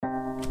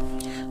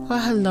Well,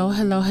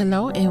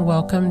 hello, and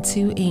welcome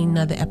to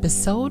another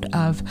episode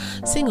of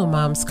Single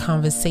Moms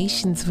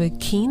Conversations with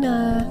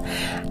Kina.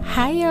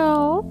 Hi,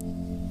 y'all.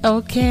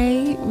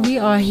 Okay, we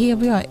are here.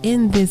 We are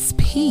in this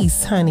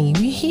piece, honey.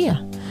 We're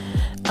here.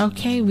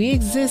 Okay, we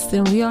exist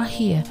and we are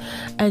here.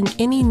 And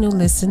any new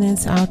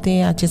listeners out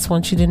there, I just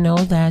want you to know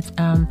that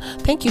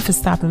thank you for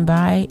stopping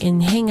by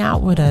and hang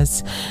out with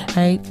us.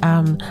 Right?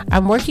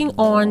 I'm working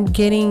on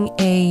getting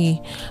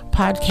a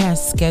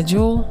podcast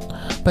schedule,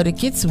 but it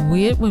gets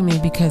weird with me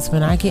because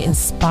when I get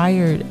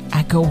inspired,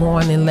 I go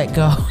on and let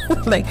go.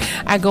 Like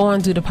I go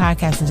on do the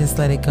podcast and just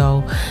let it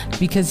go,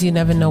 because you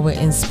never know where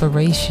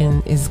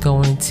inspiration is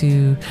going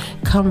to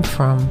come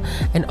from.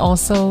 And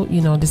also, you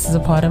know, this is a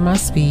part of my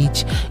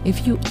speech.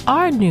 If you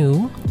are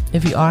new,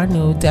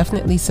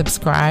 definitely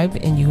subscribe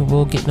and you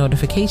will get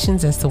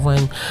notifications as to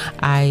when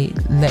I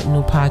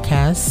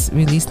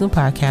release new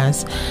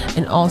podcasts.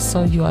 And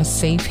also, you are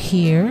safe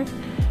here,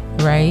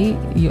 right?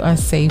 You are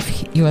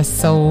safe. You are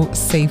so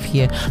safe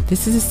here.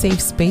 This is a safe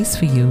space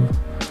for you.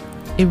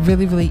 It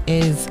really, really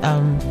is.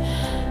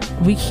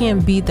 We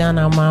can't beat down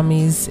our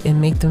mommies and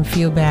make them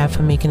feel bad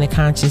for making a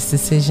conscious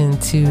decision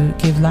to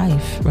give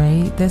life,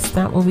 right? That's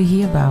not what we're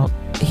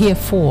here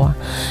for.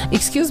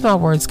 Excuse my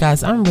words,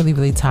 guys. I'm really,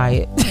 really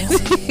tired.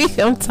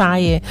 I'm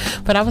tired.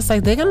 But I was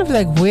like, they're going to be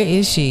like, where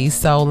is she?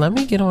 So let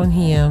me get on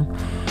here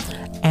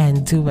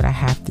and do what I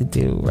have to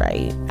do,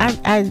 right?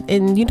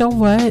 And you know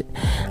what?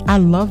 I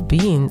love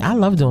doing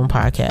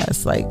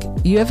podcasts. Like,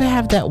 you ever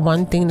have that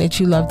one thing that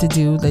you love to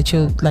do that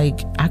you're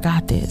like, I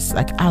got this.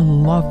 Like, I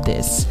love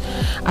this.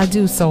 I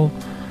do. So,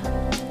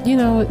 you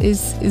know,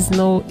 it's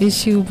no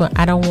issue, but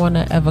I don't want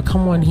to ever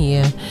come on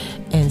here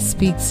and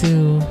speak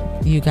to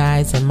you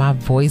guys and my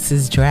voice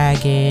is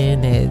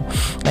dragging.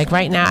 And like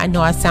right now, I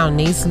know I sound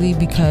nasally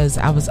because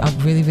I was up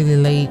really, really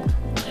late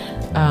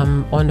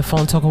on the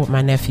phone talking with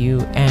my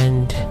nephew,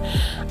 and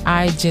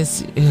I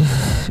just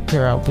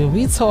girl, when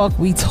we talk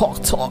we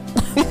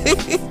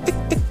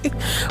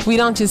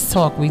don't just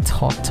talk, we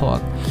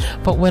talk.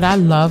 But what I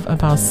love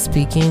about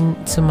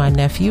speaking to my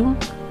nephew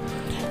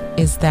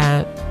is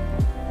that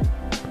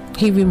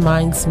he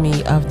reminds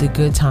me of the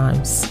good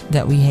times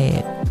that we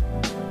had.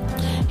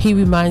 He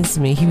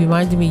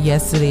reminded me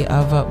yesterday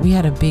of we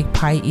had a big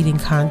pie eating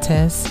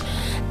contest,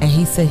 and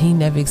he said he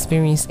never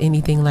experienced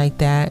anything like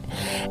that.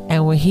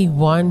 And when he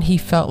won, he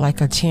felt like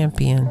a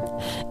champion.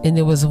 And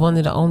it was one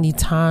of the only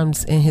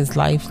times in his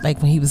life,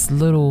 like when he was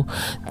little,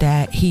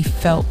 that he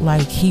felt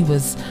like he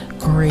was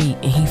great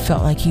and he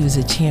felt like he was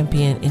a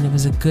champion, and it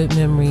was a good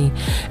memory,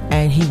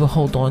 and he will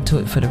hold on to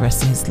it for the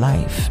rest of his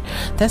life.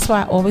 That's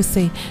why I always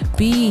say,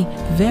 be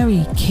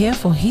very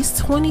careful. He's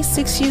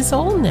 26 years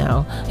old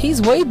now.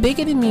 He's way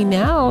bigger than me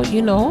now,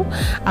 you know.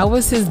 I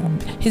was his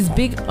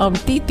big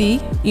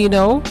titi, you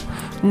know.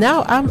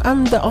 Now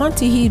I'm the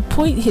auntie. He'd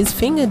point his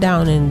finger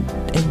down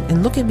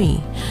and look at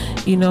me,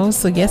 you know.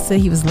 So yesterday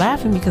he was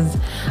laughing because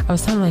I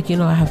was telling him, like, you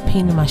know, I have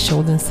pain in my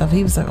shoulder and stuff.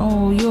 He was like,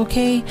 oh, you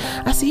okay?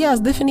 I said, yeah, I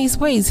was lifting these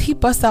weights. He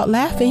bust out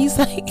laughing. He's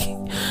like,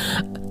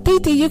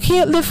 Titi, you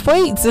can't lift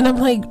weights. And I'm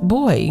like,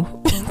 boy,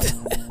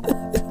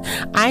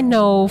 I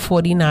know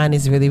 49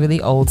 is really,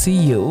 really old to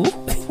you,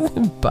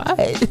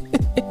 but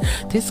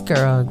this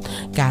girl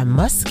got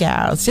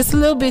muscles. Just a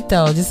little bit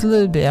though, just a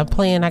little bit.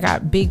 I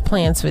got big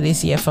plans for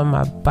this year for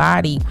my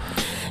body.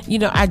 You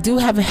know, I do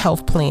have a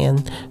health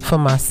plan for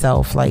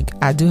myself. Like,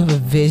 I do have a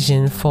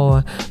vision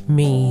for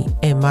me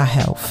and my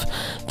health.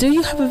 Do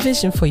you have a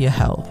vision for your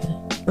health?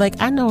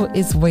 Like, I know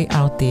it's way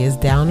out there, it's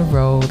down the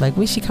road. Like,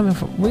 where's she coming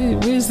from? Where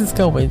is this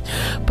going?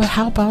 But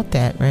how about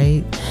that,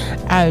 right?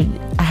 I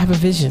have a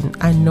vision.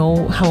 I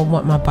know how I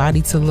want my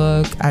body to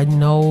look. I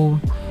know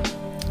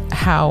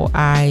how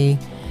I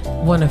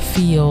want to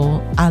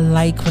feel. I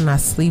like when I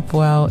sleep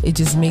well. It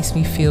just makes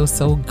me feel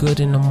so good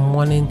in the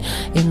morning.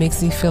 It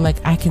makes me feel like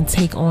I can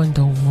take on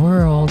the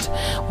world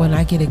when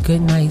I get a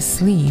good night's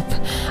sleep.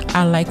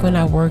 I like when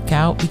I work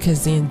out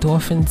because the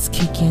endorphins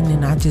kick in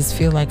and I just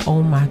feel like,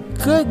 oh my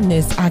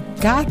goodness, I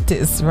got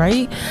this,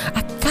 right?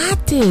 I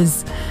got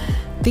this.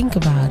 Think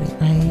about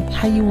it, right?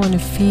 How you want to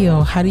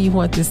feel? How do you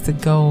want this to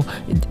go?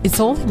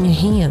 It's all in your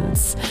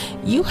hands.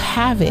 You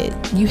have it.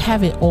 You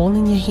have it all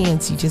in your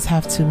hands. You just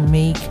have to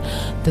make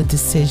the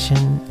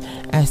decision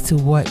as to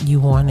what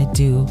you want to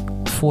do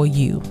for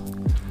you.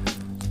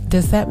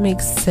 Does that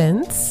make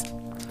sense?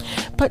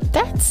 But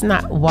that's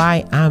not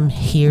why I'm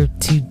here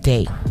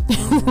today.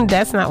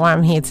 That's not why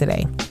I'm here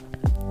today.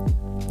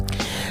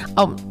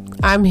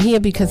 I'm here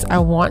because I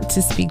want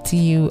to speak to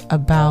you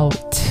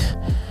about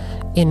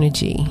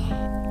energy.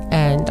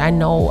 And I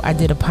know I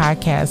did a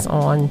podcast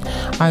on,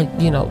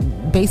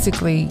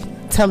 basically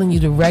telling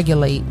you to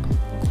regulate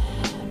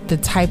the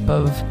type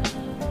of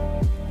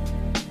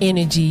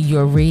energy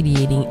you're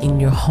radiating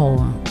in your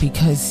home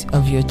because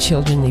of your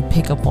children. They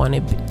pick up on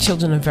it.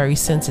 Children are very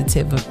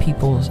sensitive of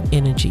people's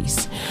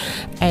energies.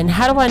 And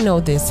how do I know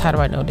this?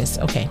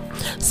 Okay.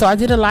 So I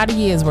did a lot of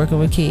years working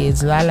with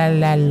kids,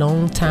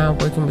 long time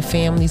working with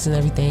families and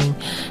everything.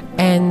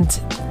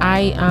 And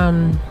I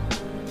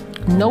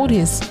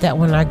notice that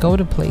when I go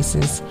to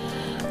places,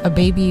 a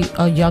baby,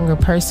 a younger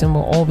person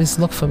will always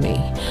look for me,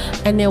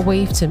 and they'll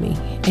wave to me,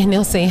 and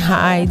they'll say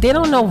hi. They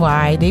don't know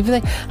why. They be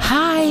like,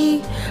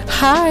 hi,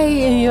 hi,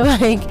 and you're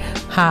like,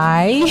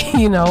 hi,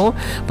 you know,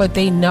 but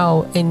they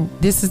know. And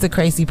this is the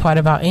crazy part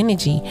about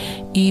energy.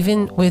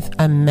 Even with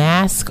a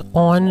mask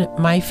on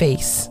my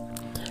face,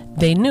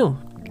 they knew.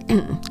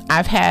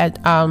 I've had,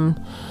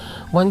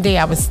 one day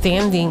I was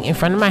standing in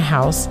front of my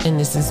house, and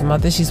this is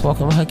mother, she's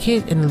walking with her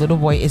kid, and the little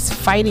boy is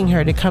fighting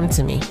her to come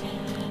to me.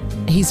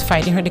 He's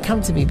fighting her to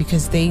come to me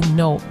because they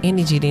know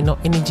energy. They know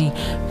energy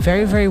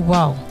very, very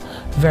well.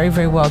 Very,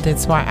 very well.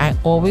 That's why I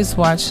always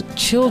watch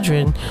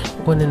children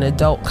when an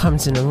adult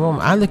comes in the room.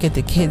 I look at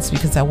the kids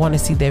because I want to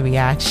see their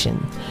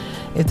reaction.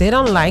 If they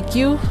don't like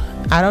you,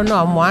 I don't know,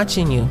 I'm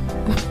watching you.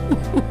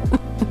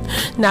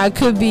 Now, it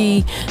could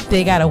be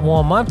they got to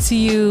warm up to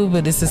you,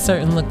 but it's a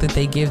certain look that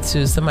they give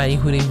to somebody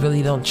who they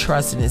really don't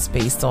trust, and it's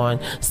based on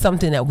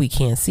something that we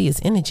can't see.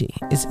 It's energy.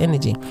 It's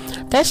energy.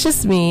 That's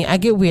just me. I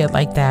get weird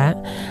like that.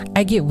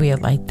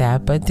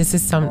 But this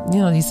is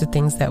these are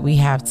things that we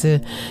have to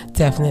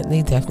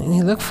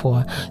definitely look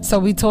for. So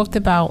we talked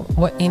about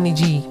what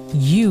energy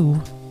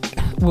you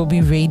will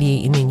be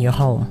radiating in your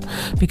home,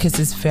 because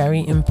it's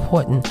very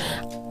important.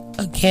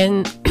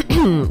 Again,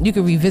 you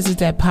can revisit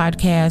that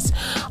podcast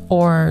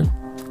or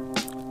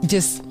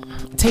just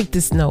take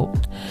this note.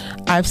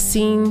 I've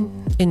seen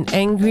an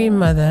angry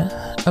mother,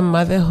 a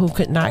mother who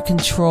could not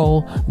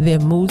control their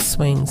mood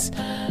swings,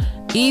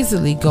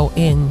 easily go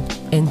in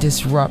and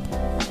disrupt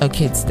a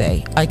kid's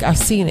day. Like, I've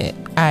seen it.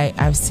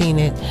 I've seen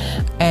it,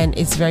 and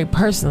it's very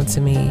personal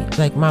to me.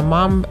 Like, my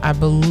mom, I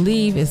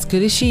believe, as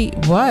good as she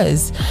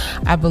was,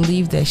 I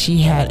believe that she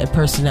had a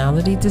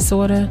personality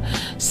disorder.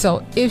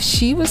 So if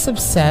she was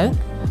upset,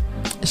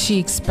 she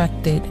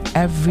expected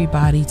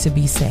everybody to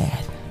be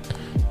sad.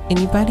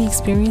 Anybody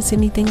experience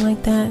anything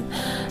like that?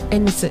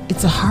 And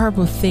it's a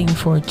horrible thing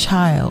for a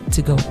child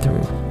to go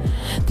through.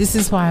 This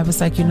is why I was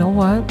like, you know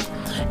what?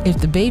 If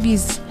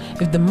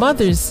the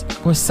mothers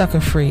were sucker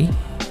free,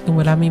 and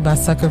what I mean by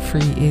sucker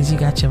free is you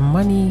got your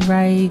money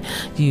right,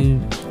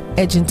 you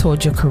edging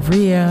towards your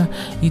career,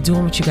 you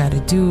doing what you got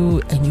to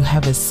do, and you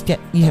have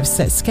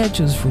set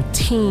schedules,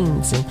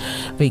 routines, and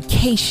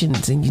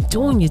vacations, and you're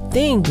doing your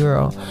thing,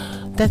 girl.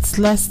 That's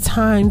less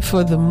time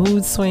for the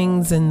mood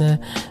swings and the,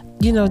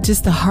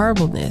 just the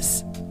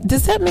horribleness.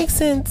 Does that make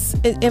sense?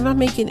 Am I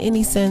making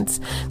any sense?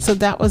 So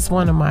that was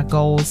one of my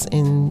goals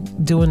in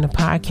doing the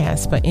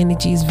podcast. But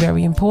energy is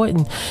very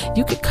important.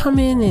 You could come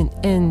in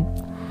and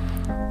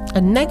a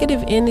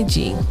negative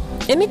energy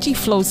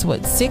flows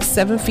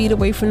 6-7 feet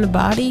away from the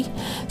body.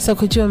 So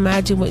could you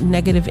imagine what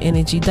negative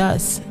energy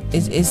does?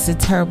 It's a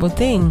terrible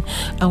thing.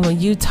 And when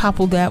you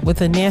topple that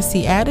with a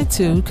nasty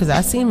attitude, because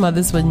I've seen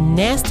mothers with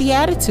nasty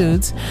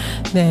attitudes,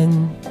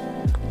 then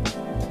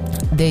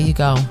there you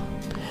go.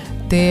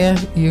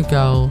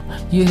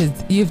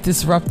 You've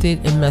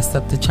disrupted and messed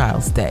up the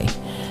child's day.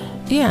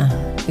 Yeah.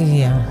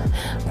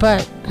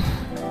 But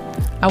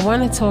I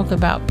want to talk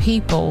about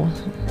people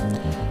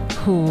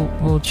who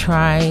will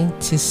try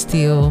to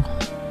steal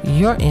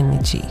your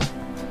energy.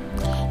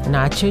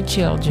 Not your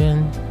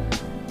children,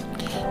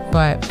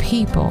 but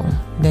people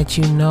that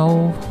you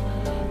know,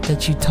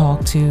 that you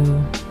talk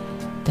to,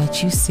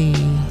 that you see,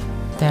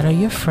 that are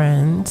your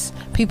friends,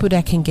 people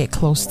that can get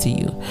close to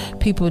you,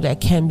 people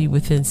that can be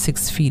within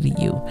 6 feet of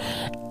you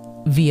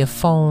via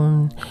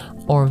phone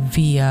or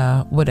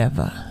via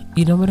whatever.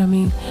 You know what I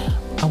mean?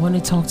 I want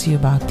to talk to you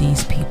about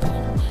these people.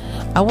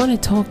 I want to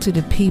talk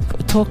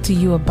to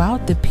you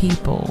about the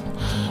people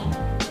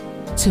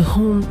to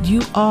whom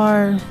you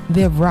are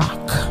their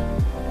rock.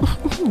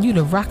 You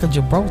the rock of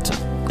Gibraltar.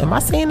 Am I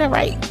saying that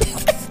right?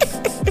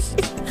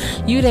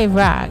 You their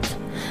rock,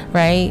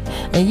 right?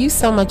 And you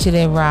so much of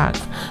their rock,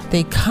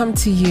 they come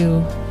to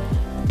you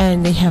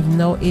and they have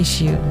no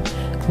issue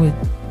with,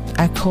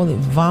 I call it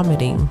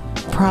vomiting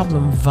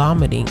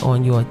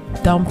on you or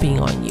dumping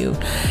on you.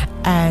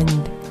 And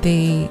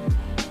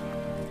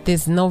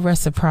there's no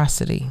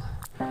reciprocity.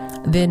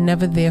 They're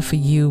never there for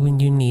you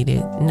when you need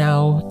it.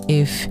 Now,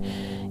 if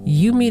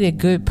you meet a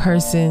good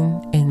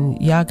person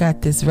and y'all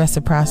got this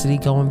reciprocity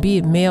going, be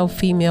it male,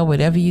 female,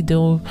 whatever you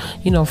do,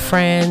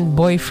 friend,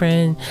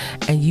 boyfriend,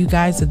 and you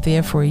guys are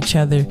there for each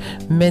other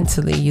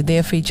mentally, you're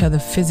there for each other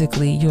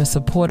physically, you're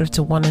supportive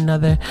to one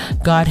another,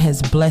 God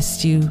has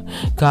blessed you,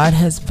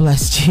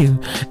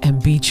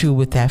 and be true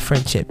with that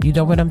friendship. You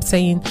know what I'm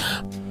saying?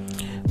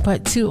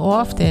 But too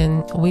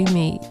often we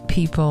meet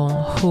people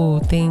who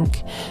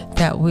think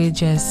that we're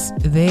just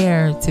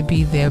there to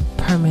be their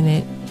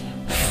permanent,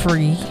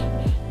 free,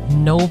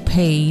 no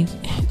paid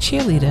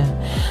cheerleader.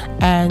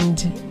 And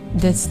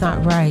that's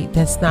not right.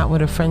 That's not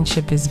what a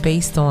friendship is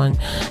based on.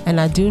 And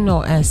I do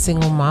know as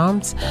single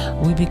moms,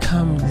 we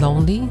become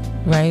lonely.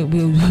 right?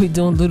 We're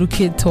doing little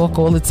kid talk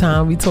all the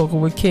time. We're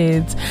talking with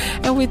kids,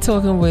 and we're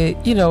talking with,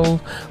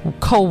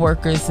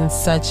 co-workers and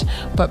such.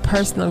 But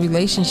personal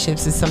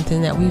relationships is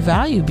something that we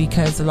value,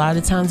 because a lot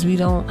of times we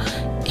don't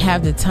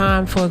have the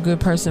time for a good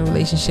personal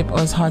relationship,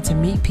 or it's hard to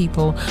meet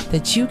people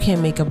that you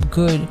can make a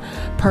good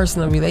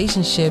personal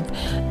relationship.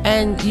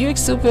 And you're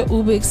super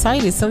uber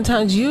excited.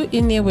 Sometimes you're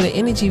in there with an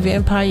energy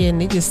vampire,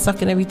 and they just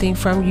sucking everything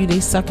from you. They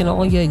sucking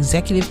all your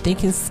executive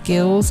thinking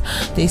skills.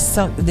 They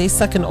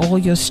sucking all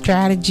your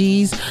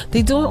strategies.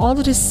 They doing all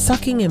of this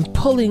sucking and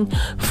pulling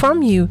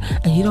from you,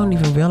 and you don't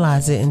even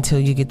realize it until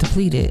you get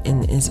depleted,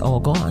 and it's all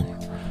gone.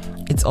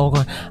 It's all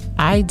gone.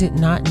 I did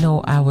not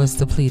know I was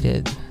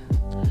depleted.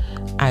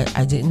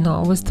 I didn't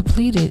know I was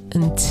depleted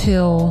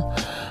until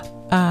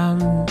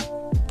I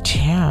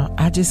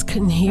just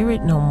couldn't hear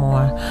it no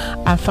more.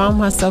 I found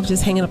myself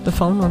just hanging up the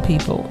phone on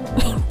people.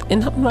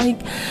 And I'm like,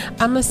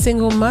 I'm a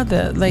single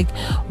mother. Like,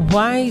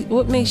 why?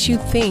 What makes you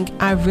think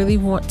I really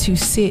want to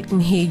sit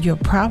and hear your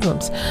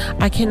problems?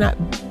 I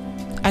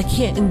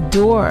can't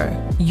endure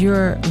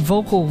your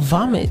vocal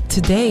vomit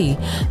today.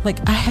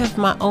 Like, I have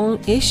my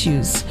own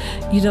issues,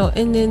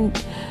 and then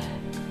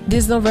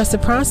there's no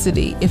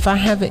reciprocity. If I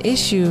have an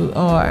issue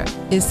or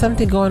is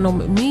something going on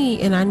with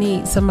me and I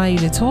need somebody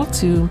to talk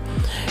to,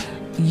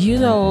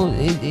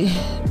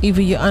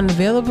 either you're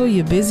unavailable,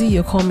 you're busy,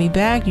 you'll call me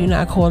back, you're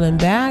not calling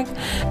back,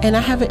 and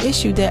I have an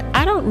issue that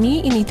I don't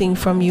need anything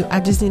from you. I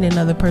just need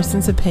another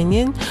person's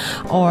opinion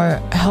or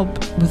help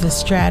with a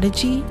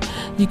strategy.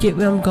 You get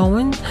where I'm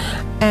going?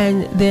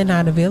 And they're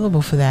not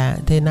available for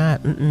that. They're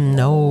not,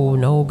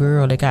 no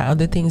girl, they got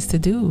other things to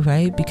do,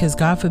 right? Because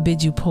God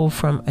forbid you pull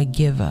from a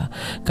giver.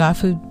 God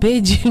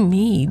forbid you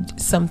need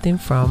something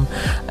from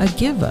a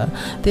giver.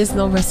 There's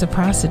no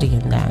reciprocity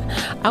in that.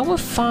 I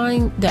would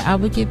find that I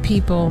would get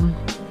people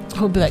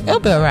who'll be like, it'll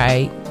be all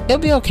right, it'll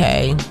be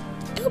okay,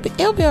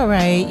 it'll be all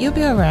right, you'll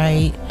be all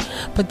right.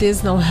 But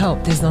there's no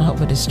help. There's no help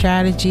with the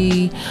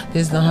strategy.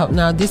 There's no help.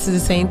 Now, this is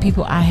the same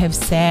people I have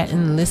sat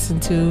and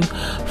listened to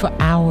for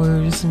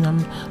hours, and I'm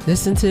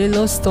listening to their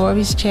little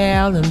stories,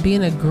 child, and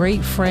being a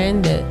great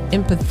friend, an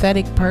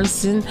empathetic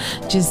person,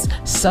 just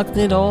sucking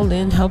it all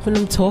in, helping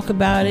them talk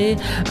about it.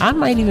 I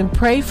might even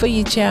pray for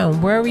you, child,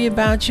 and worry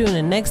about you, and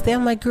the next day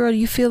I'm like, girl,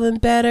 you feeling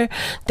better?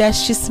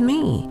 That's just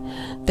me.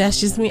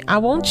 That's just me. I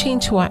won't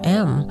change who I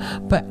am,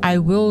 but I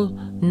will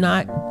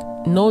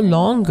no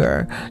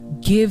longer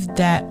give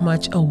that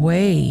much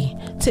away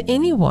to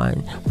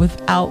anyone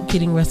without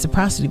getting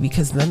reciprocity.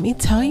 Because let me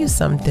tell you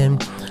something,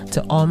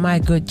 to all my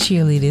good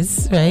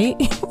cheerleaders, right?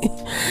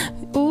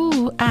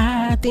 Ooh,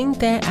 I think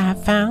that I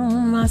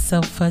found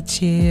myself a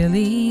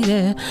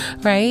cheerleader,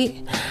 right?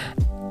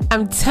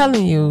 I'm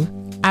telling you,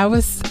 I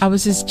was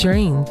just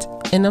drained.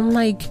 And I'm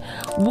like,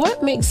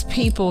 what makes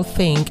people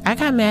think? I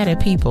got mad at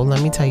people.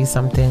 Let me tell you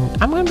something.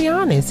 I'm going to be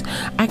honest.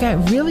 I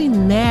got really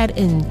mad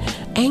and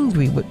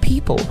angry with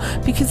people,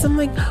 because I'm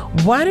like,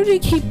 why do they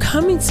keep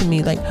coming to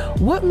me? Like,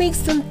 what makes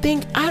them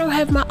think I don't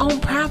have my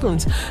own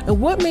problems? And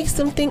what makes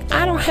them think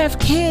I don't have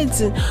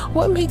kids? And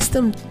what makes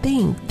them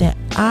think that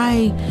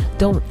I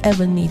don't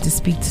ever need to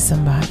speak to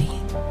somebody?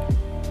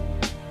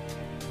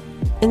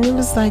 And it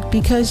was like,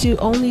 because you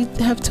only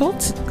have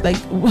talked, like,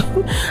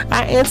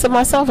 I answer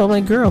myself. I'm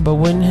like, girl, but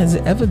when has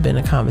it ever been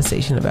a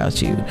conversation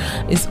about you?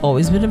 It's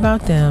always been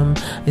about them.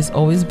 It's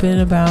always been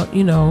about,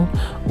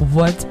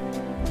 what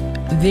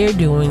they're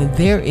doing,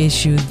 their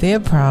issue, their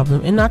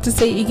problem. And not to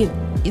say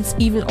it's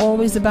even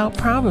always about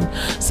problem.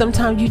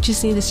 Sometimes you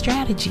just need a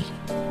strategy.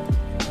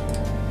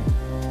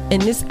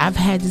 And I've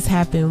had this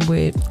happen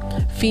with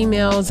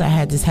females. I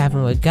had this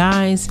happen with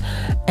guys.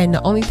 And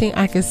the only thing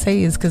I can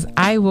say is, because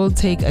I will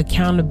take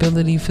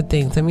accountability for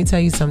things. Let me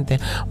tell you something.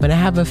 When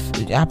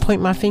I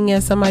point my finger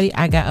at somebody,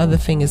 I got other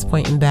fingers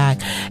pointing back.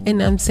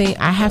 And I'm saying,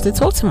 I have to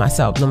talk to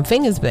myself. Them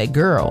fingers back,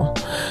 girl.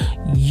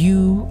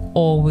 You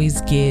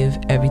always give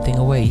everything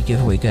away. You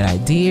give away good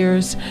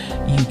ideas.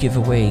 You give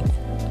away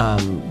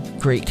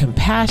great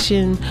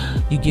compassion.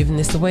 You're giving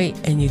this away,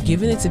 and you're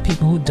giving it to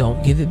people who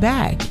don't give it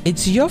back.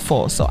 It's your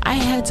fault. So I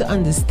had to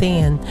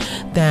understand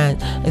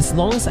that as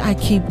long as I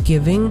keep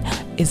giving,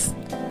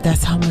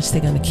 that's how much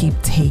they're going to keep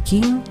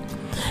taking,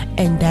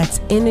 and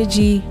that's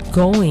energy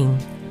going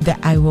that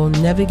I will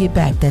never get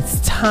back.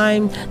 That's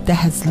time that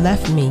has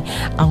left me.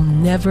 I'll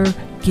never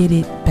get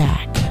it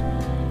back.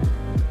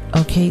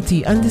 Okay, do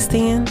you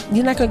understand?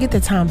 You're not going to get the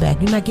time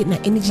back. You're not getting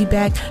the energy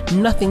back.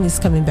 Nothing is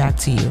coming back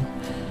to you.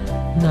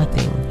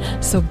 Nothing.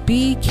 So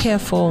be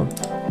careful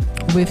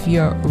with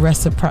your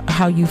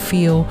how you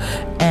feel,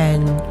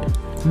 and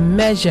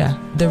measure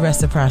the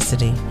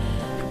reciprocity.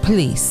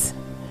 Please,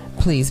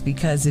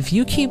 because if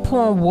you keep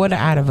pouring water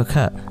out of a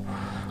cup,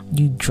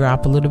 you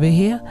drop a little bit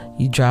here,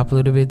 you drop a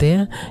little bit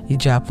there, you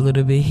drop a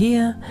little bit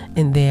here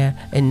and there,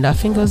 and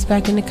nothing goes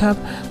back in the cup,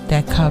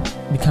 that cup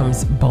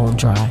becomes bone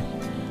dry.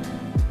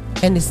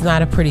 And it's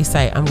not a pretty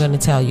sight, I'm going to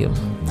tell you.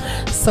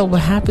 So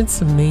what happened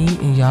to me,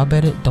 and y'all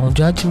better don't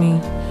judge me,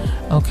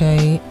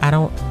 okay?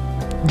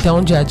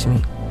 Don't judge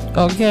me,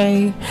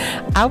 okay?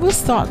 I would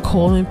start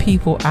calling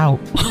people out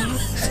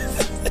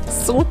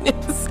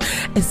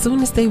as as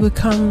soon as they would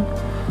come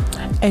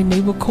and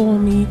they would call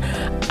me,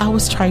 I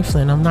was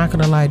trifling. I'm not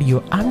gonna lie to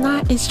you. I'm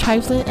not as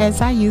trifling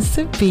as I used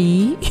to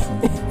be.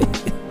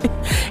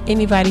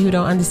 Anybody who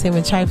don't understand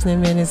what trifling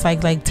means, it's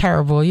like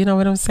terrible. You know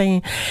what I'm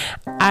saying?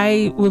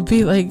 I would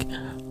be like,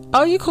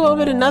 oh, you calling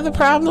with another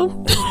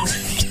problem?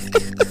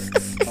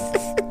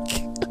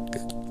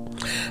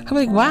 I'm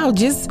like, wow,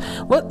 just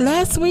what,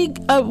 last week?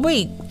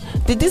 Wait,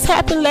 did this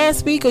happen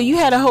last week, or you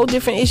had a whole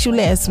different issue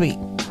last week?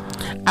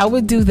 I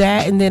would do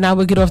that, and then I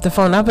would get off the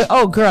phone. I'd be,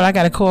 oh girl, I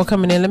got a call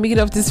coming in. Let me get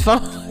off this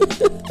phone.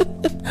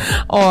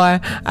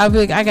 Or I'd be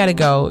like, I gotta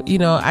go. You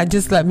know, I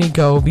just let me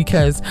go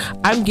because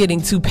I'm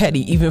getting too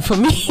petty even for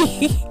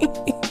me.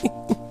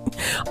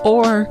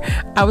 Or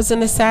I was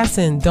an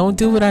assassin. Don't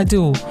do what I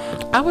do.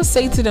 I would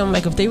say to them,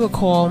 like, if they would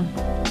call,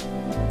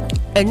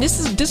 and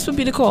this would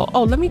be the call.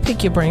 Oh, let me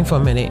pick your brain for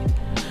a minute.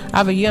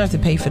 I'd be, you don't have to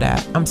pay for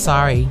that. I'm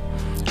sorry.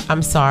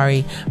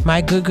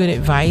 My good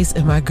advice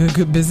and my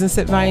good business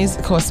advice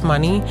costs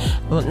money.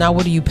 Well, now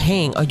what are you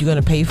paying? Are you going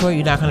to pay for it?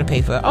 You're not going to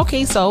pay for it.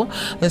 Okay, so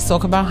let's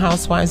talk about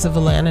Housewives of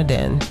Atlanta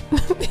then.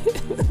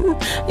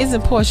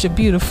 Isn't Portia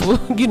beautiful?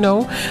 You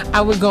know,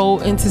 I would go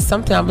into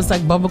something. I was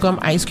like bubblegum,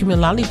 ice cream,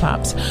 and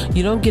lollipops.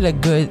 You don't get a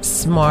good,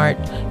 smart,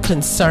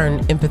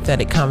 concerned,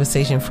 empathetic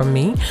conversation from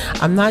me.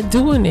 I'm not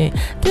doing it.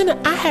 Then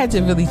I had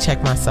to really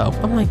check myself.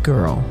 I'm like,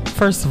 girl,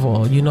 first of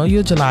all, you know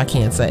you're July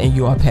Cancer and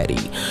you are petty.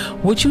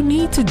 What you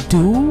need to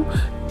do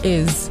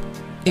is,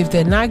 if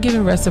they're not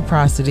giving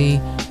reciprocity,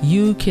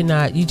 you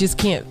just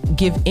can't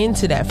give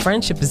into that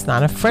friendship. It's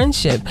not a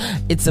friendship.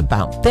 It's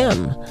about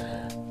them.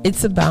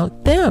 It's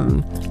about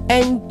them.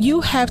 And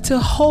you have to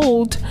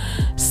hold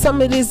some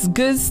of this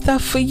good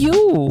stuff for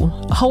you.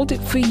 Hold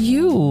it for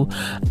you.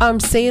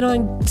 Say it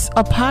on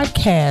a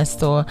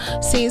podcast, or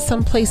say it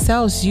someplace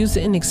else. Use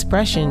it in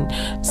expression.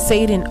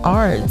 Say it in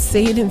art.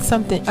 Say it in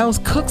something else.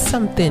 Cook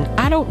something.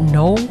 I don't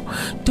know.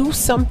 Do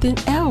something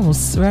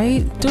else,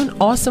 right? Do an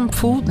awesome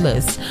food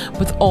list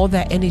with all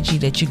that energy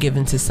that you're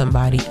giving to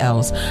somebody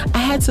else. I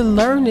had to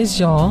learn this,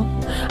 y'all.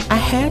 I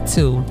had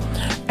to.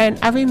 And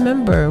I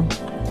remember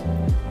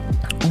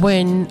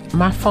when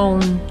my phone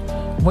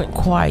went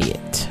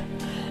quiet.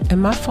 And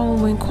my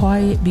phone went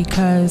quiet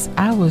because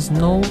I was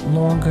no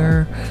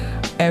longer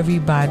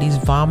everybody's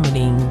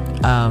vomiting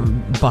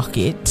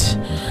bucket.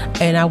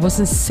 And I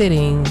wasn't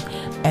sitting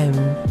and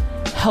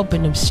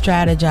helping them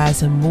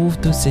strategize and move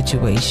through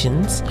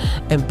situations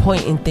and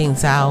pointing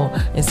things out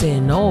and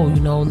saying, no,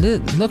 you know,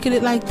 look at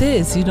it like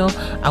this. You know,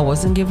 I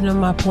wasn't giving them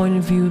my point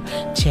of view.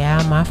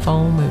 Child, my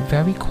phone went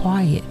very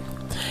quiet.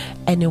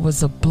 And it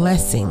was a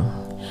blessing.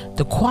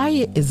 The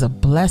quiet is a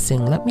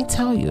blessing, let me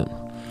tell you.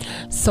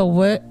 So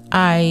what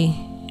I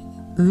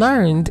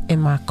learned in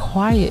my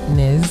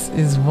quietness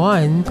is,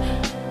 one,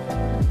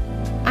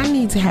 I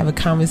need to have a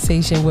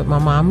conversation with my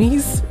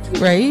mommies,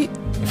 right?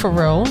 For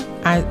real.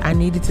 I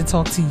needed to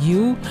talk to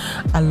you.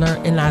 I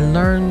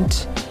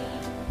learned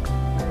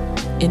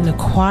in the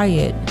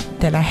quiet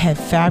that I had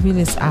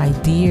fabulous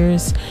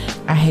ideas.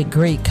 I had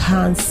great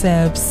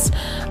concepts.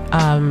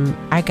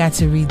 I got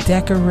to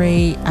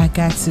redecorate. I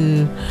got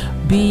to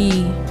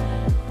be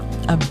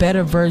a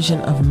better version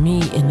of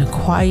me in the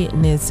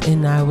quietness,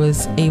 and I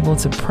was able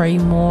to pray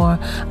more.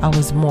 I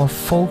was more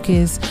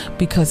focused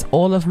because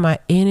all of my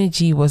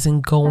energy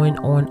wasn't going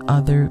on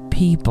other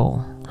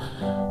people.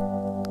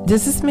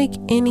 Does this make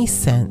any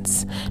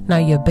sense? Now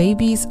your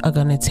babies are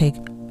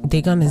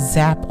they're gonna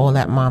zap all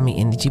that mommy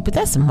energy, but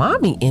that's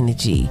mommy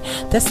energy.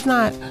 That's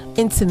not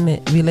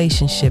intimate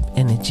relationship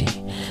energy.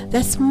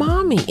 That's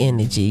mommy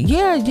energy.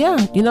 Yeah.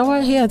 You know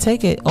what? Here,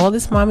 take it. All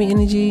this mommy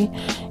energy.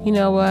 You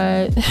know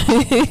what?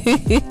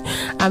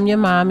 I'm your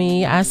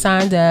mommy. I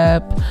signed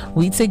up.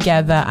 We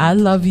together. I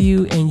love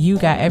you, and you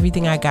got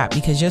everything I got,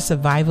 because your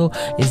survival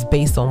is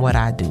based on what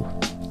I do.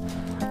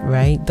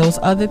 Right? Those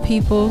other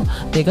people,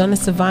 they're gonna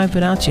survive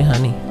without you,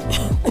 honey.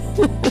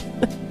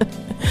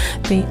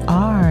 They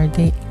are,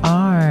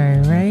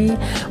 right?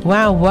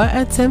 Wow, what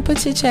a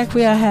temperature check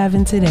we are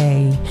having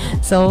today.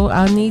 So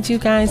I'll need you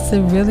guys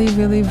to really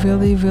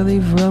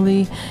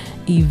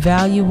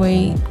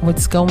evaluate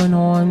what's going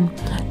on.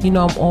 You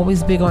know, I'm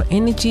always big on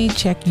energy.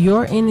 Check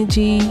your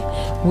energy.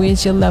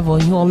 Where's your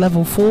level? You on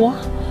level 4?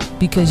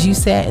 Because you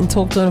sat and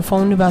talked on the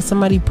phone about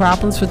somebody's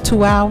problems for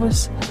 2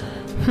 hours?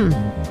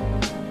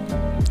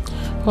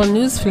 Well,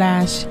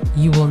 newsflash,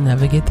 you will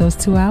never get those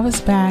 2 hours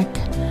back.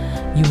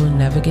 You will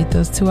never get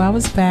those 2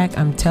 hours back.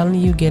 I'm telling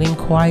you, getting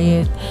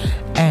quiet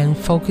and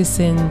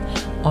focusing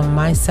on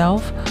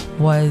myself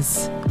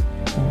was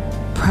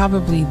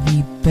probably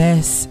the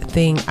best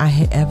thing I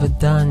had ever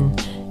done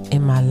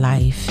in my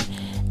life.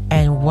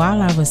 And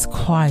while I was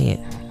quiet,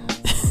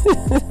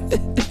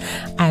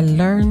 I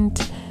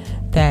learned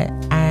that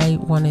I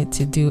wanted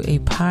to do a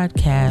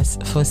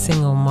podcast for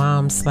single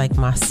moms like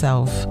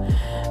myself,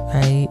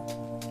 right?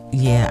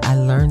 Yeah, I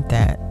learned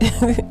that.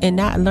 And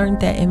I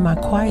learned that in my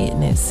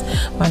quietness,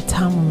 my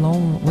time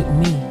alone with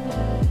me.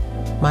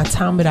 my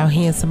time without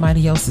hearing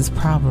somebody else's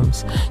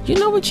problems. You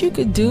know what you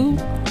could do?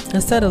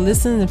 Instead of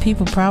listening to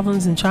people's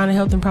problems and trying to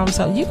help them problem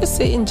solve, you could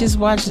sit and just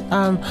watch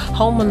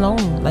Home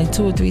Alone like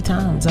 2 or 3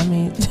 times. I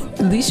mean,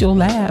 at least you'll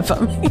laugh. I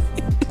mean,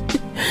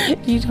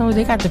 you know,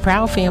 they got the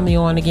Proud Family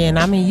on again.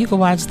 I mean, you can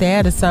watch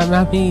that or something.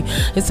 I mean,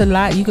 it's a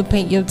lot. You can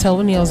paint your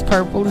toenails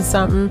purple or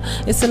something.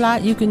 It's a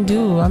lot you can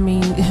do. I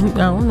mean, I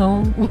don't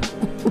know.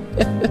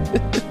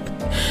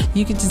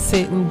 You could just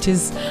sit and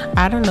just,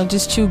 I don't know,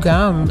 just chew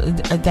gum.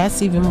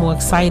 That's even more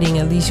exciting.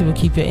 At least you will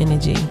keep your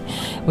energy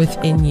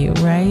within you,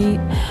 right?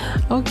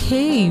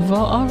 Okay,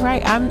 well, all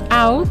right. I'm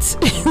out.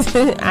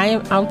 I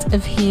am out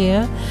of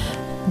here.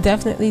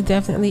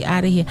 Definitely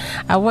out of here.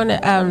 I want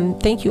to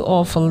thank you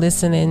all for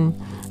listening.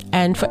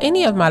 And for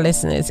any of my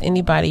listeners,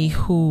 anybody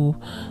who's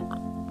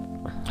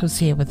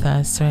here with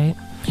us, right?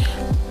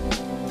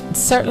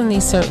 Certainly,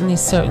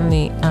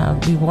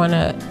 we want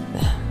to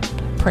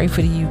pray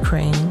for the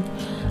Ukraine.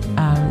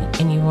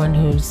 Anyone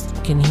who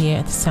can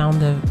hear the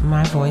sound of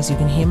my voice, you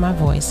can hear my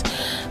voice,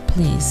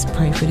 please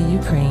pray for the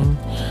Ukraine.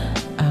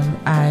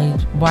 I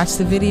watch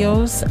the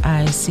videos.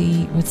 I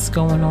see what's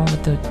going on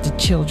with the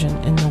children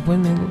and the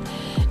women.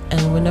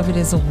 And whenever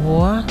there's a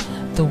war,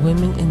 the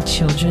women and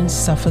children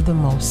suffer the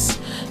most.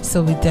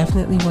 So we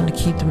definitely want to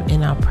keep them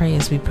in our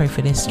prayers. We pray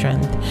for their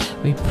strength.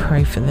 We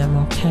pray for them,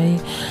 okay?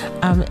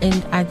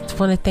 And I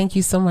want to thank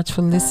you so much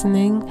for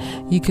listening.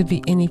 You could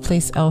be any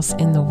place else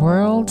in the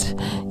world.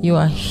 You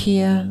are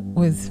here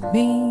with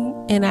me.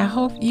 And I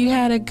hope you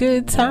had a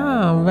good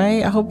time,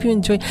 right? I hope you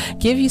enjoyed.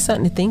 Give you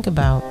something to think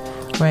about.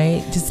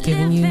 Right?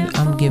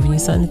 I'm giving you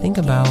something to think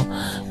about.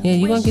 Yeah,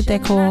 you're gonna get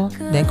that call.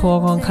 That call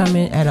gonna come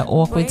in at an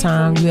awkward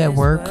time. You at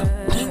work.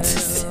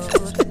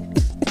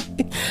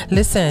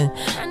 Listen,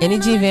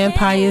 energy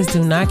vampires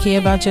do not care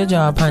about your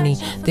job, honey.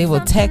 They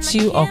will text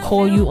you or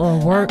call you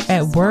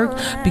at work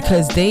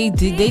because they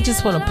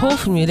just want to pull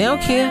from you. They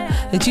don't care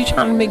that you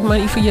trying to make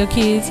money for your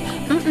kids.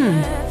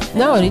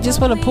 No, they just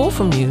want to pull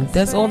from you.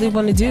 That's all they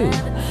want to do.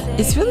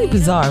 It's really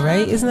bizarre,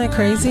 right? Isn't that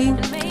crazy?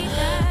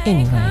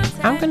 Anyway,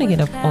 I'm going to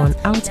get up on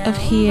out of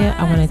here.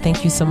 I want to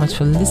thank you so much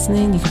for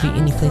listening. You could be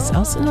any place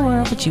else in the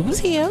world, but you was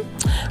here.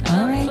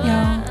 All right,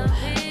 y'all.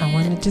 I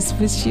want to just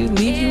leave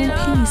you in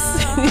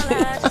peace.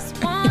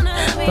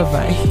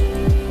 Bye-bye.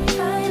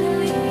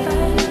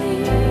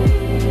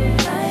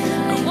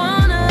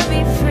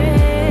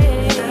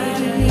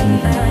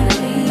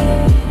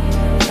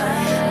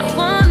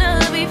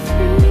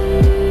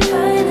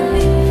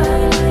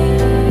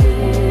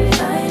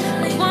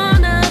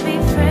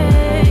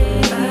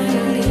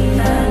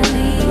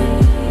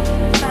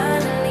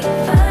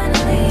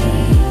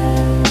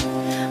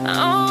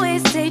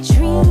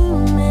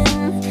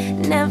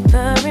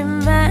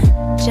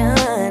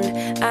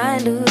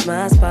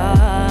 My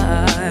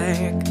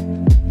spark.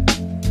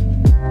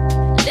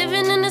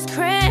 Living in this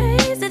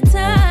crazy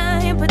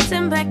time,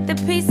 putting back the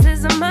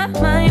pieces of my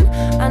mind.